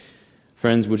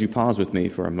Friends, would you pause with me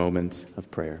for a moment of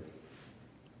prayer?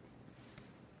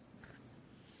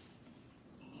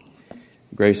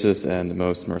 Gracious and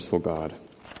most merciful God,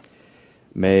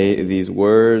 may these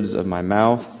words of my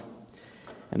mouth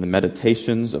and the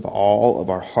meditations of all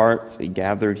of our hearts be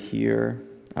gathered here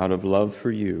out of love for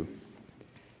you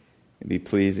and be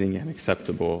pleasing and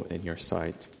acceptable in your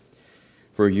sight.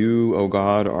 For you, O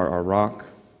God, are our rock.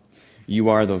 You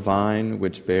are the vine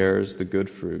which bears the good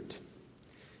fruit.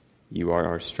 You are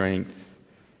our strength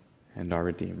and our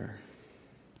Redeemer.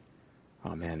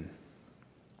 Amen.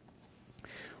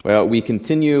 Well, we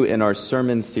continue in our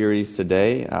sermon series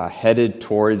today, headed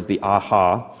towards the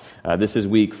Aha. This is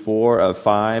week 4 of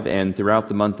 5, and throughout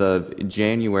the month of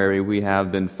January, we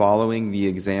have been following the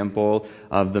example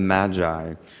of the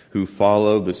Magi, who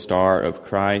followed the star of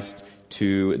Christ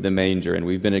to the manger. And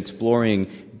we've been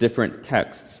exploring different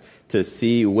texts to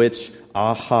see which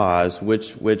ahas,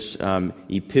 which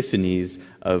epiphanies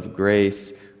of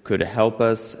grace could help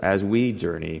us as we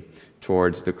journey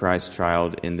towards the Christ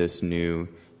child in this new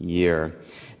year.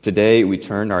 Today we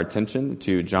turn our attention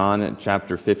to John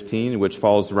chapter 15, which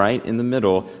falls right in the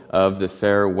middle of the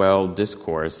farewell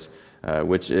discourse,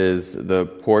 which is the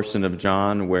portion of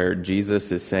John where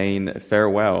Jesus is saying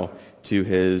farewell to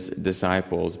his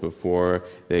disciples before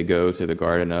they go to the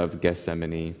Garden of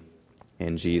Gethsemane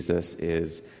and Jesus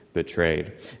is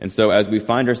betrayed. And so as we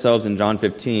find ourselves in John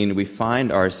 15, we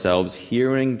find ourselves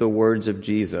hearing the words of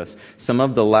Jesus, some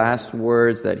of the last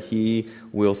words that he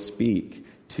will speak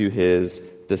to his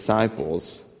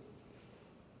disciples,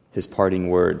 his parting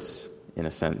words, in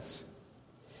a sense.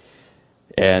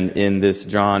 And in this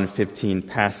John 15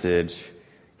 passage,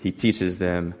 he teaches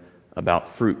them about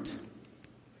fruit.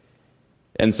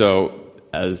 And so,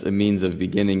 as a means of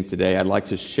beginning today, I'd like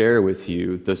to share with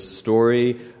you the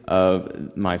story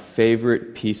of my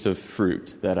favorite piece of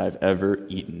fruit that I've ever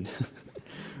eaten,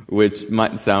 which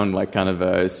might sound like kind of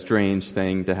a strange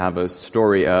thing to have a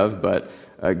story of, but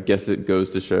I guess it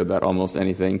goes to show that almost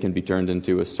anything can be turned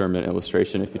into a sermon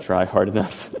illustration if you try hard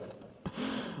enough.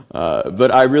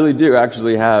 But I really do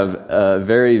actually have a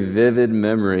very vivid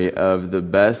memory of the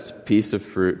best piece of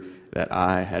fruit that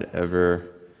I had ever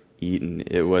eaten.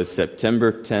 It was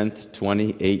September 10th,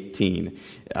 2018.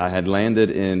 I had landed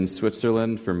in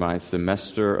Switzerland for my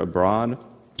semester abroad,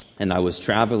 and I was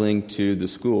traveling to the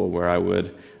school where I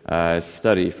would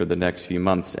study for the next few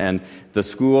months. And the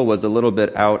school was a little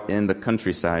bit out in the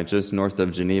countryside, just north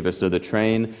of Geneva, so the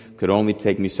train could only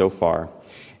take me so far.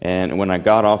 And when I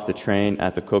got off the train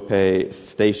at the Coppet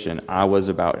station, I was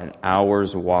about an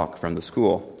hour's walk from the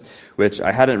school, which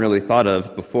I hadn't really thought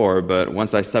of before, but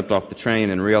once I stepped off the train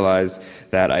and realized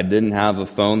that I didn't have a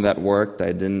phone that worked,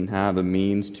 I didn't have a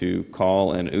means to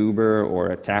call an Uber or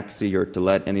a taxi or to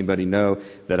let anybody know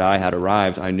that I had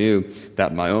arrived, I knew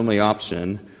that my only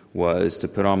option was to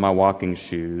put on my walking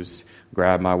shoes,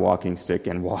 grab my walking stick,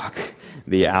 and walk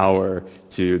the hour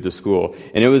to the school.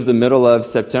 And it was the middle of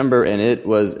September, and it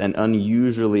was an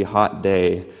unusually hot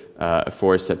day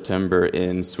for September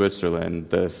in Switzerland.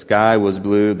 The sky was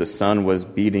blue, the sun was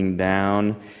beating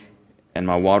down, and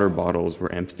my water bottles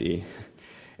were empty.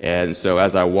 And so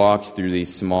as I walked through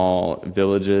these small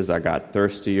villages, I got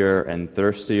thirstier and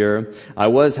thirstier. I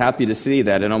was happy to see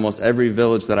that in almost every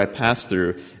village that I passed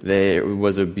through, there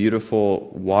was a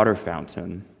beautiful water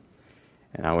fountain.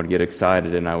 And I would get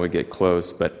excited and I would get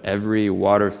close, but every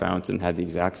water fountain had the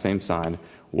exact same sign,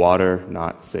 water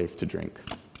not safe to drink,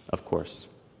 of course.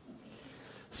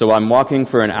 So I'm walking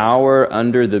for an hour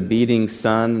under the beating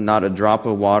sun, not a drop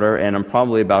of water, and I'm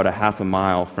probably about a half a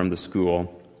mile from the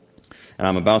school. And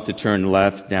I'm about to turn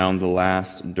left down the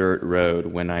last dirt road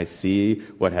when I see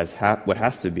what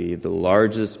has to be the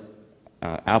largest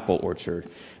apple orchard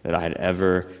that I had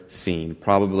ever seen.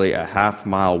 Probably a half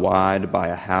mile wide by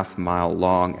a half mile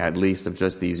long, at least, of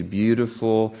just these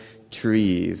beautiful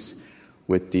trees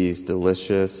with these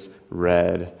delicious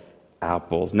red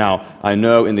apples. Now, I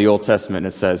know in the Old Testament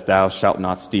it says, "Thou shalt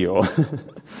not steal,"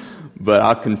 but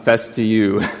I'll confess to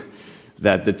you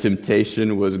that the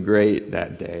temptation was great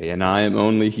that day, and I am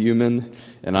only human,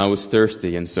 and I was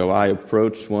thirsty, and so I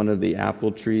approached one of the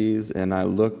apple trees, and I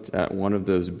looked at one of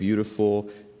those beautiful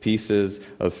pieces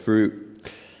of fruit,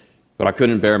 but I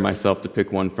couldn't bear myself to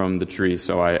pick one from the tree,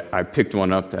 so I picked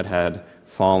one up that had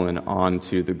fallen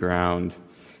onto the ground,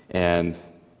 and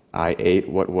I ate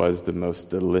what was the most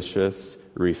delicious,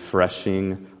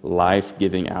 refreshing,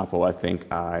 life-giving apple I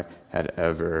think I had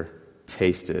ever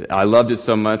tasted. I loved it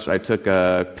so much, I took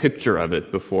a picture of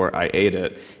it before I ate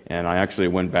it, and I actually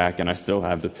went back and I still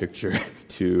have the picture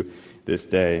to this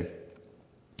day.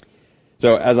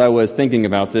 So as I was thinking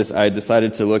about this, I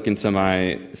decided to look into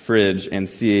my fridge and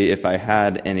see if I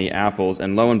had any apples.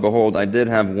 And lo and behold, I did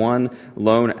have one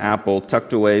lone apple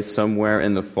tucked away somewhere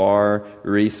in the far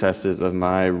recesses of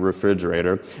my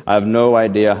refrigerator. I have no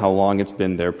idea how long it's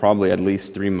been there, probably at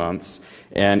least 3 months.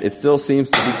 And it still seems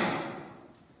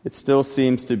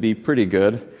to be pretty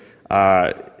good.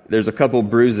 There's a couple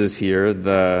bruises here.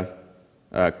 The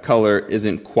color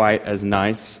isn't quite as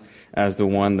nice as the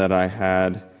one that I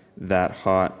had that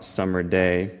hot summer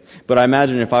day. But I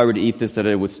imagine if I were to eat this, that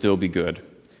it would still be good.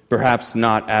 Perhaps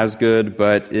not as good,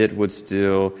 but it would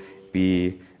still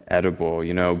be edible.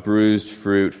 You know, bruised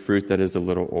fruit that is a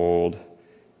little old,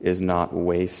 is not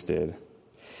wasted.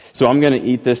 So I'm going to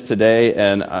eat this today,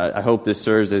 and I hope this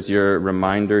serves as your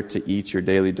reminder to eat your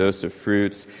daily dose of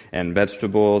fruits and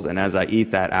vegetables. And as I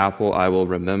eat that apple, I will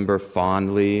remember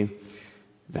fondly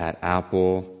that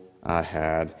apple I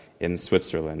had in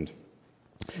Switzerland.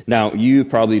 Now, you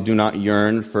probably do not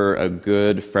yearn for a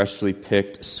good, freshly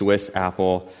picked Swiss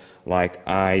apple like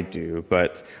I do,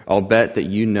 but I'll bet that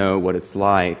you know what it's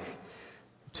like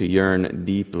to yearn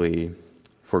deeply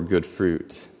for good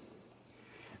fruit.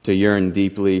 To yearn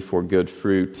deeply for good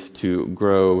fruit to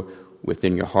grow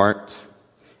within your heart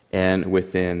and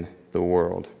within the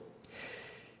world.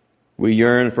 We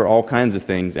yearn for all kinds of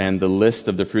things, and the list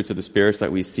of the fruits of the Spirit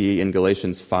that we see in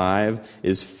Galatians 5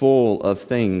 is full of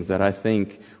things that I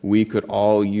think we could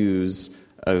all use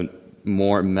a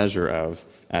more measure of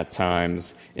at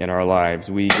times in our lives.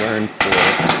 We yearn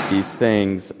for these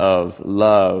things of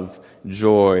love,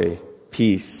 joy,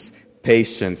 peace,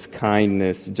 patience,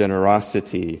 kindness,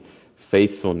 generosity,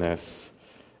 faithfulness,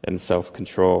 and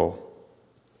self-control.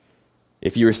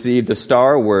 If you received a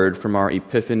star word from our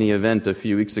Epiphany event a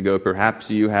few weeks ago, perhaps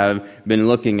you have been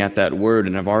looking at that word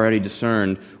and have already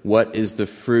discerned what is the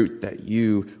fruit that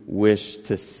you wish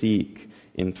to seek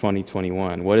in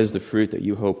 2021. What is the fruit that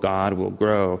you hope God will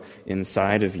grow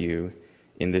inside of you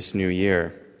in this new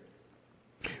year?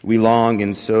 We long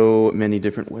in so many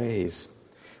different ways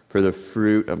for the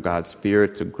fruit of God's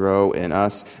Spirit to grow in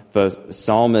us. The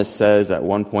psalmist says at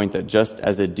one point that just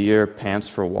as a deer pants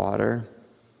for water,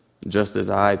 just as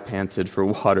I panted for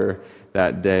water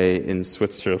that day in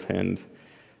Switzerland,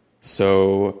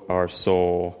 so our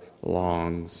soul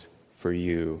longs for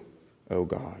you, O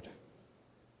God.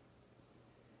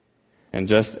 And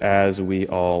just as we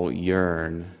all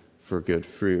yearn for good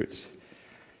fruit,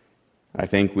 I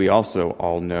think we also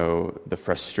all know the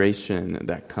frustration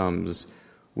that comes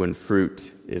when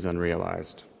fruit is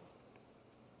unrealized,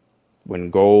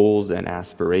 when goals and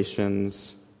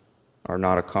aspirations are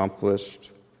not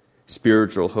accomplished,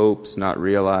 spiritual hopes not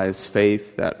realized,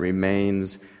 faith that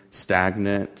remains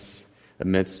stagnant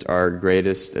amidst our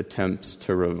greatest attempts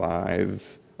to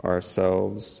revive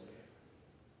ourselves.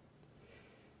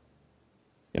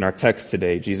 In our text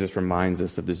today, Jesus reminds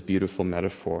us of this beautiful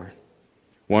metaphor.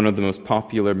 One of the most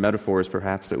popular metaphors,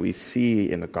 perhaps, that we see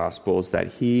in the Gospels, that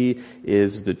He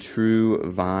is the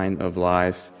true vine of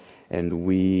life, and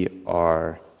we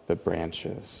are the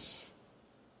branches.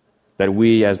 That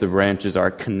we, as the branches, are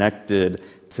connected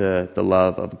to the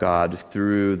love of God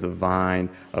through the vine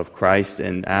of Christ,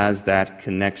 and as that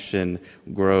connection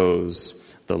grows,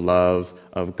 the love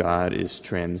of God is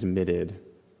transmitted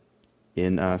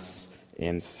in us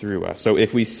and through us. So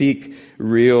if we seek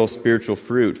real spiritual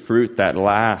fruit that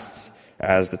lasts,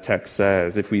 as the text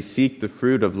says, if we seek the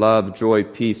fruit of love, joy,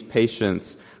 peace,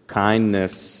 patience,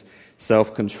 kindness,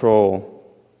 self-control,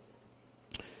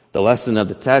 the lesson of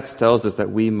the text tells us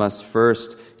that we must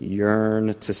first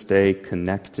yearn to stay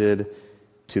connected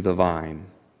to the vine.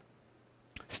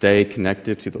 Stay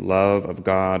connected to the love of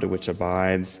God which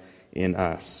abides in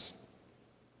us.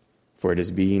 For it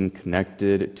is being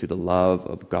connected to the love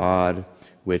of God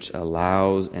which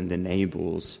allows and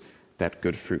enables that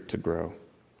good fruit to grow.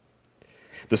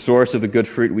 The source of the good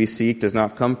fruit we seek does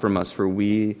not come from us, for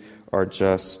we are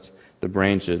just the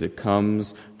branches. It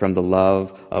comes from the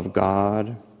love of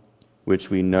God, which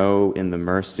we know in the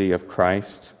mercy of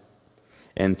Christ,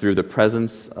 and through the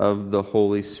presence of the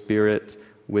Holy Spirit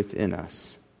within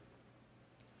us.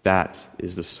 That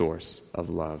is the source of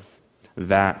love.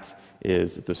 That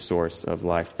is the source of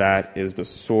life. That is the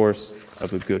source of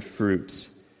the good fruit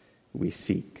we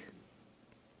seek.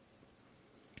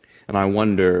 And I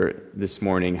wonder this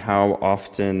morning how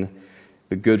often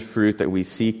the good fruit that we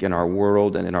seek in our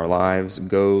world and in our lives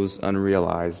goes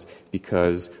unrealized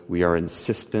because we are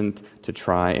insistent to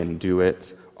try and do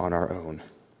it on our own.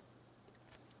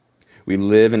 We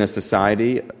live in a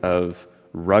society of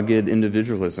rugged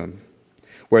individualism,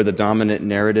 where the dominant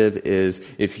narrative is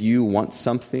if you want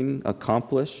something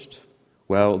accomplished,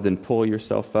 well, then pull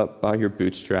yourself up by your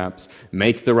bootstraps,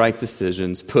 make the right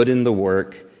decisions, put in the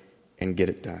work, and get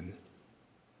it done.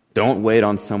 Don't wait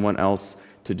on someone else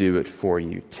to do it for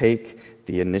you. Take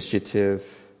the initiative,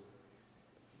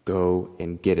 go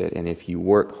and get it. And if you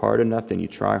work hard enough and you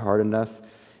try hard enough,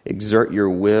 exert your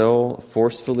will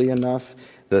forcefully enough,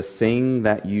 the thing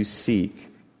that you seek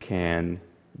can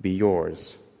be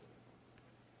yours.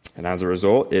 And as a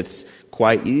result, it's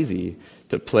quite easy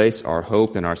to place our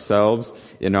hope in ourselves,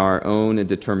 in our own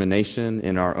determination,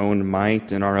 in our own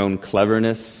might, in our own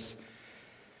cleverness.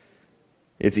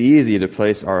 It's easy to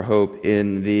place our hope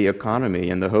in the economy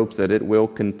in the hopes that it will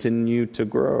continue to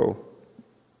grow.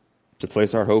 To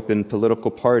place our hope in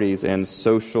political parties and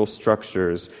social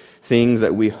structures, things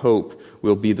that we hope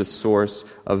will be the source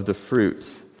of the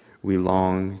fruit we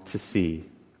long to see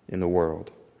in the world.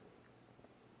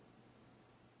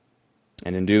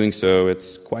 And in doing so,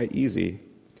 it's quite easy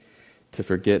to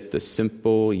forget the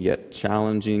simple yet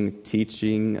challenging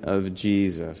teaching of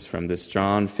Jesus from this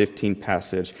John 15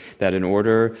 passage, that in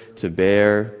order to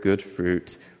bear good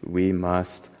fruit, we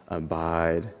must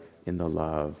abide in the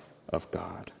love of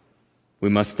God. We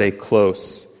must stay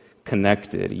close,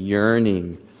 connected,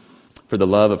 yearning for the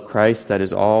love of Christ that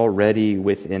is already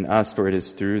within us, for it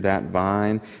is through that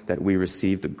vine that we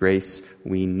receive the grace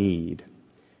we need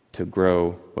to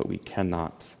grow what we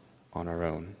cannot on our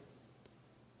own.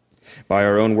 By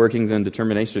our own workings and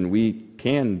determination, we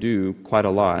can do quite a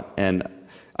lot, and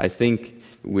I think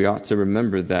we ought to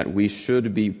remember that we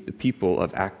should be people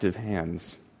of active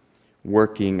hands,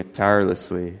 working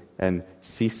tirelessly and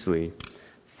ceaselessly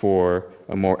for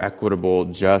a more equitable,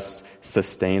 just,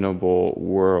 sustainable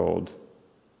world.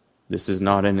 This is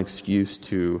not an excuse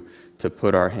to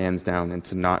put our hands down and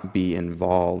to not be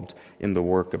involved in the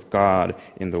work of God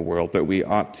in the world, but we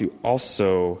ought to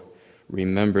also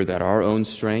remember that our own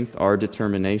strength, our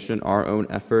determination, our own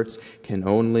efforts can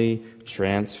only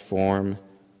transform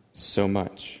so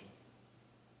much.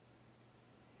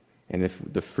 And if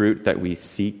the fruit that we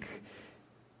seek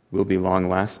will be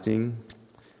long-lasting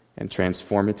and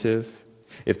transformative,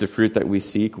 if the fruit that we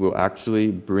seek will actually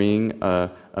bring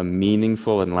a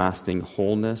meaningful and lasting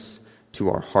wholeness to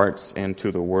our hearts and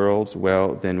to the world,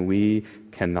 well, then we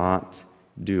cannot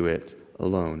do it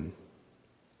alone.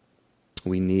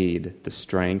 We need the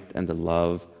strength and the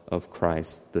love of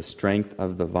Christ, the strength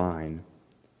of the vine,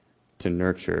 to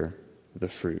nurture the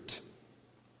fruit.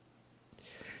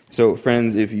 So,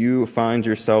 friends, if you find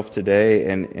yourself today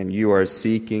and you are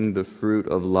seeking the fruit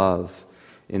of love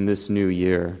in this new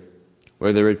year,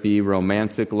 whether it be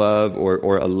romantic love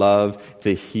or a love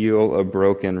to heal a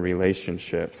broken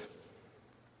relationship,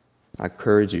 I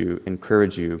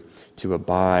encourage you to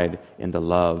abide in the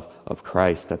love of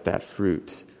Christ, that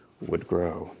fruit would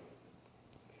grow.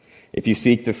 If you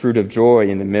seek the fruit of joy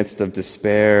in the midst of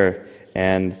despair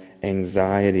and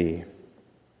anxiety,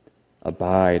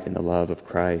 abide in the love of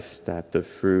Christ, that the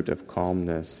fruit of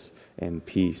calmness and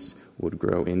peace would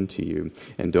grow into you.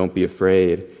 And don't be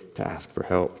afraid to ask for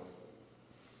help.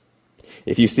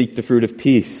 If you seek the fruit of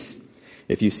peace,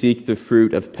 if you seek the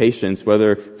fruit of patience,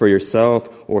 whether for yourself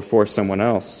or for someone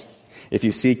else, if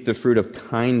you seek the fruit of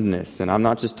kindness, and I'm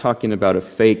not just talking about a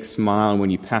fake smile when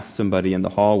you pass somebody in the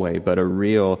hallway, but a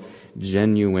real,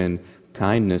 genuine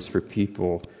kindness for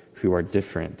people who are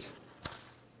different,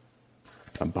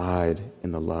 abide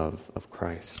in the love of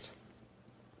Christ.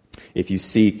 If you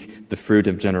seek the fruit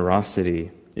of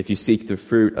generosity, if you seek the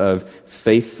fruit of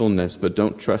faithfulness but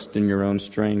don't trust in your own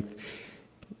strength,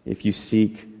 if you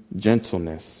seek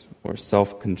gentleness or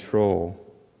self-control,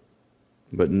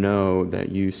 but know that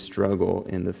you struggle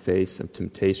in the face of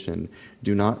temptation,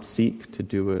 do not seek to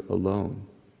do it alone,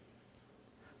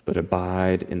 but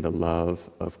abide in the love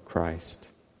of Christ.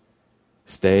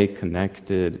 Stay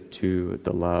connected to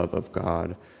the love of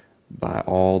God by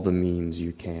all the means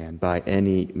you can, by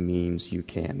any means you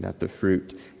can, that the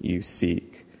fruit you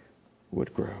seek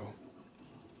would grow.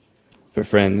 For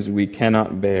friends, we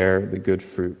cannot bear the good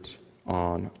fruit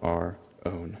on our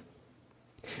own.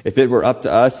 If it were up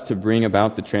to us to bring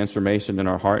about the transformation in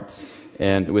our hearts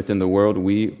and within the world,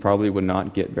 we probably would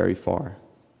not get very far.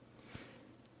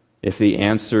 If the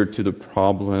answer to the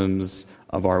problems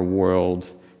of our world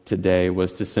today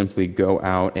was to simply go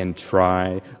out and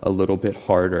try a little bit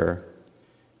harder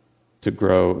to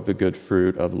grow the good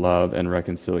fruit of love and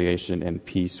reconciliation and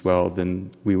peace, well,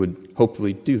 then we would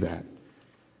hopefully do that.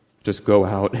 Just go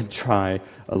out and try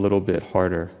a little bit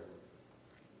harder.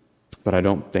 But I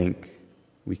don't think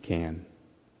we can.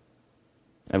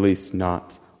 At least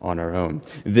not on our own.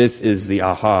 This is the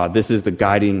aha. This is the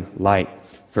guiding light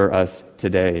for us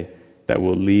today that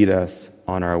will lead us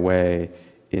on our way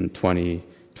in 2024.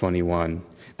 21,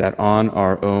 that on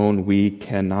our own we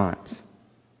cannot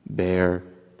bear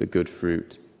the good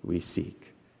fruit we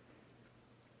seek.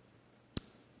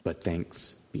 But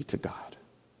thanks be to God.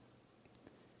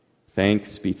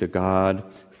 Thanks be to God,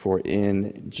 for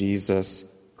in Jesus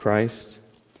Christ,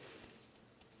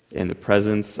 in the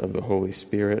presence of the Holy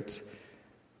Spirit,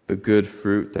 the good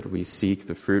fruit that we seek,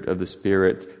 the fruit of the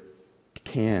Spirit,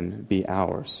 can be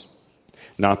ours.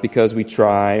 Not because we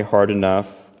try hard enough,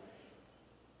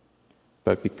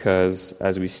 but because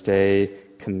as we stay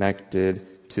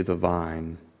connected to the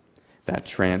vine, that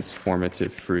transformative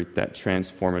fruit, that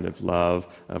transformative love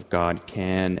of God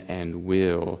can and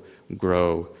will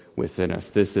grow within us.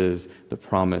 This is the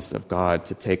promise of God,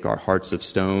 to take our hearts of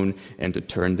stone and to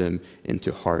turn them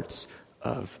into hearts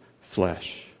of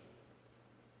flesh.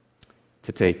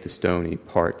 To take the stony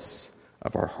parts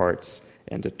of our hearts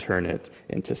and to turn it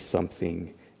into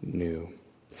something new.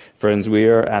 Friends, we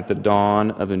are at the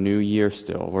dawn of a new year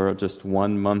still. We're just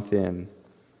 1 month in.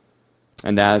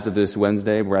 And as of this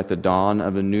Wednesday, we're at the dawn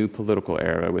of a new political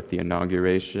era with the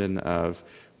inauguration of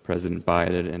President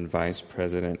Biden and Vice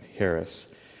President Harris.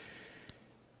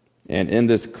 And in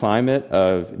this climate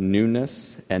of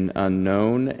newness and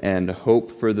unknown and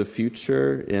hope for the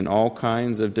future in all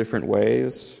kinds of different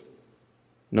ways,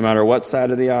 no matter what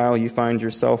side of the aisle you find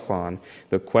yourself on,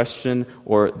 the question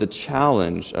or the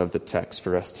challenge of the text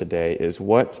for us today is,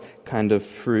 what kind of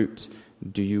fruit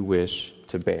do you wish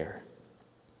to bear?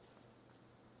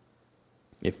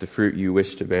 If the fruit you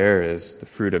wish to bear is the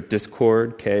fruit of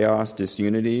discord, chaos,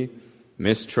 disunity,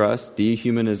 mistrust,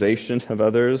 dehumanization of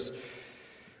others,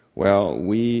 well,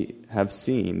 we have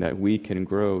seen that we can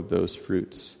grow those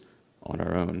fruits on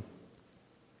our own.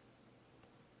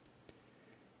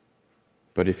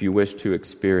 But if you wish to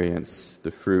experience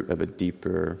the fruit of a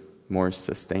deeper, more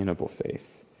sustainable faith,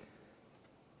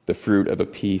 the fruit of a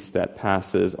peace that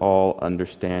passes all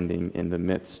understanding in the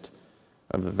midst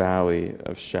of the valley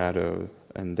of shadow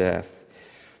and death,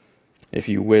 if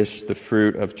you wish the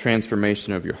fruit of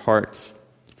transformation of your heart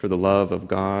for the love of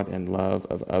God and love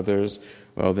of others,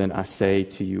 well, then I say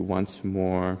to you once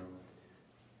more,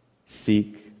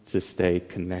 seek to stay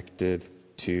connected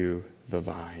to the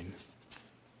vine.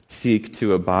 Seek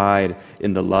to abide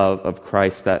in the love of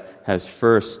Christ that has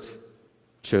first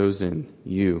chosen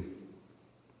you.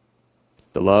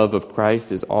 The love of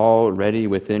Christ is already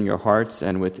within your hearts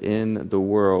and within the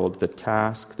world. The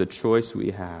task, the choice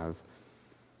we have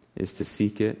is to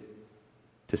seek it,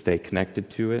 to stay connected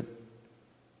to it,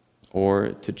 or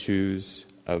to choose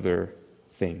other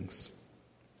things.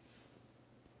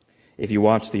 If you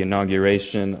watched the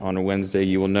inauguration on a Wednesday,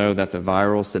 you will know that the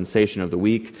viral sensation of the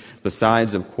week,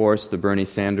 besides, of course, the Bernie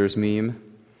Sanders meme,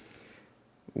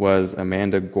 was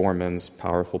Amanda Gorman's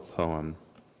powerful poem.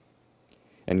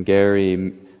 And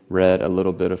Gary read a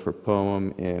little bit of her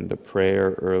poem in the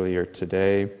prayer earlier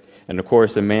today. And of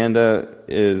course, Amanda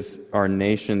is our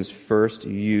nation's first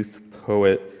youth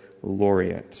poet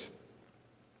laureate.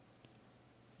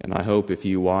 And I hope if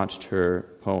you watched her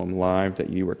poem live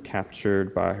that you were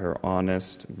captured by her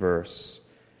honest verse.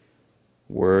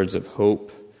 Words of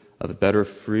hope, of better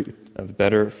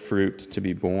fruit to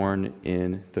be born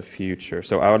in the future.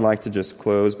 So I would like to just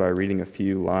close by reading a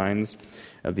few lines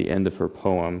of the end of her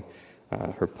poem.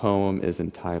 Her poem is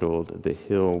entitled, "The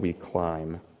Hill We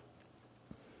Climb."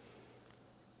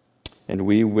 And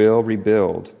we will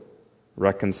rebuild,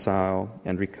 reconcile,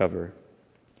 and recover.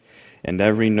 And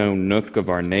every known nook of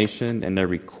our nation and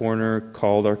every corner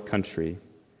called our country,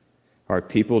 our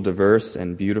people diverse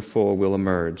and beautiful will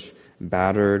emerge,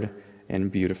 battered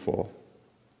and beautiful.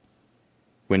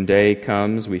 When day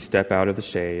comes, we step out of the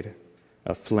shade,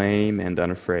 aflame and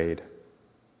unafraid.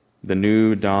 The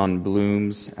new dawn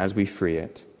blooms as we free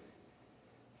it,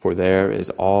 for there is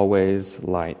always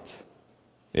light,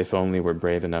 if only we're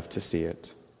brave enough to see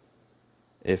it,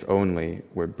 if only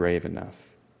we're brave enough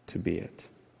to be it.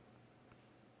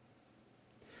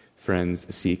 Friends,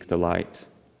 seek the light.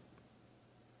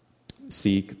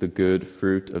 Seek the good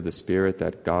fruit of the Spirit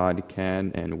that God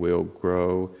can and will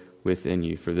grow within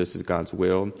you. For this is God's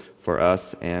will for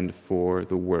us and for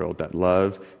the world, that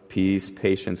love, peace,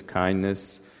 patience,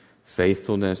 kindness,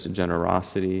 faithfulness,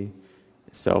 generosity,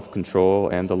 self-control,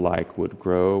 and the like would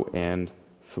grow and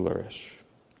flourish.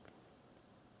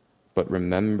 But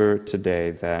remember today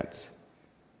that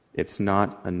it's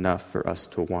not enough for us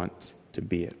to want to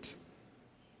be it.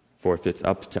 For if it's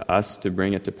up to us to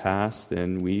bring it to pass,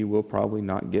 then we will probably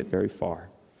not get very far.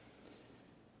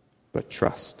 But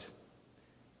trust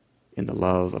in the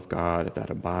love of God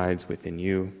that abides within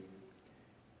you,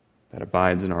 that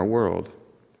abides in our world,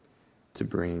 to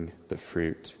bring the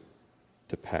fruit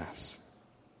to pass.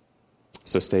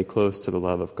 So stay close to the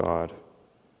love of God.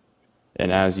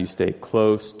 And as you stay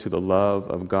close to the love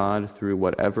of God through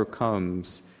whatever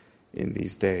comes in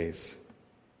these days,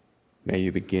 may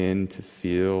you begin to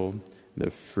feel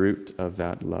the fruit of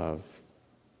that love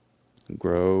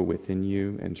grow within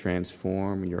you and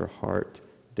transform your heart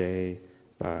day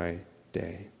by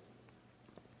day.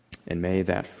 And may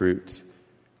that fruit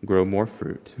grow more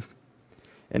fruit,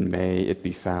 and may it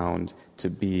be found to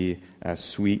be as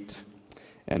sweet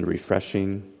and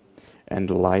refreshing and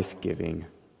life-giving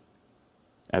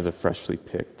as a freshly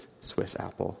picked Swiss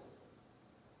apple.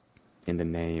 In the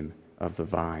name of the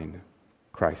vine,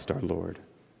 Christ our Lord.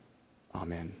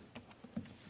 Amen.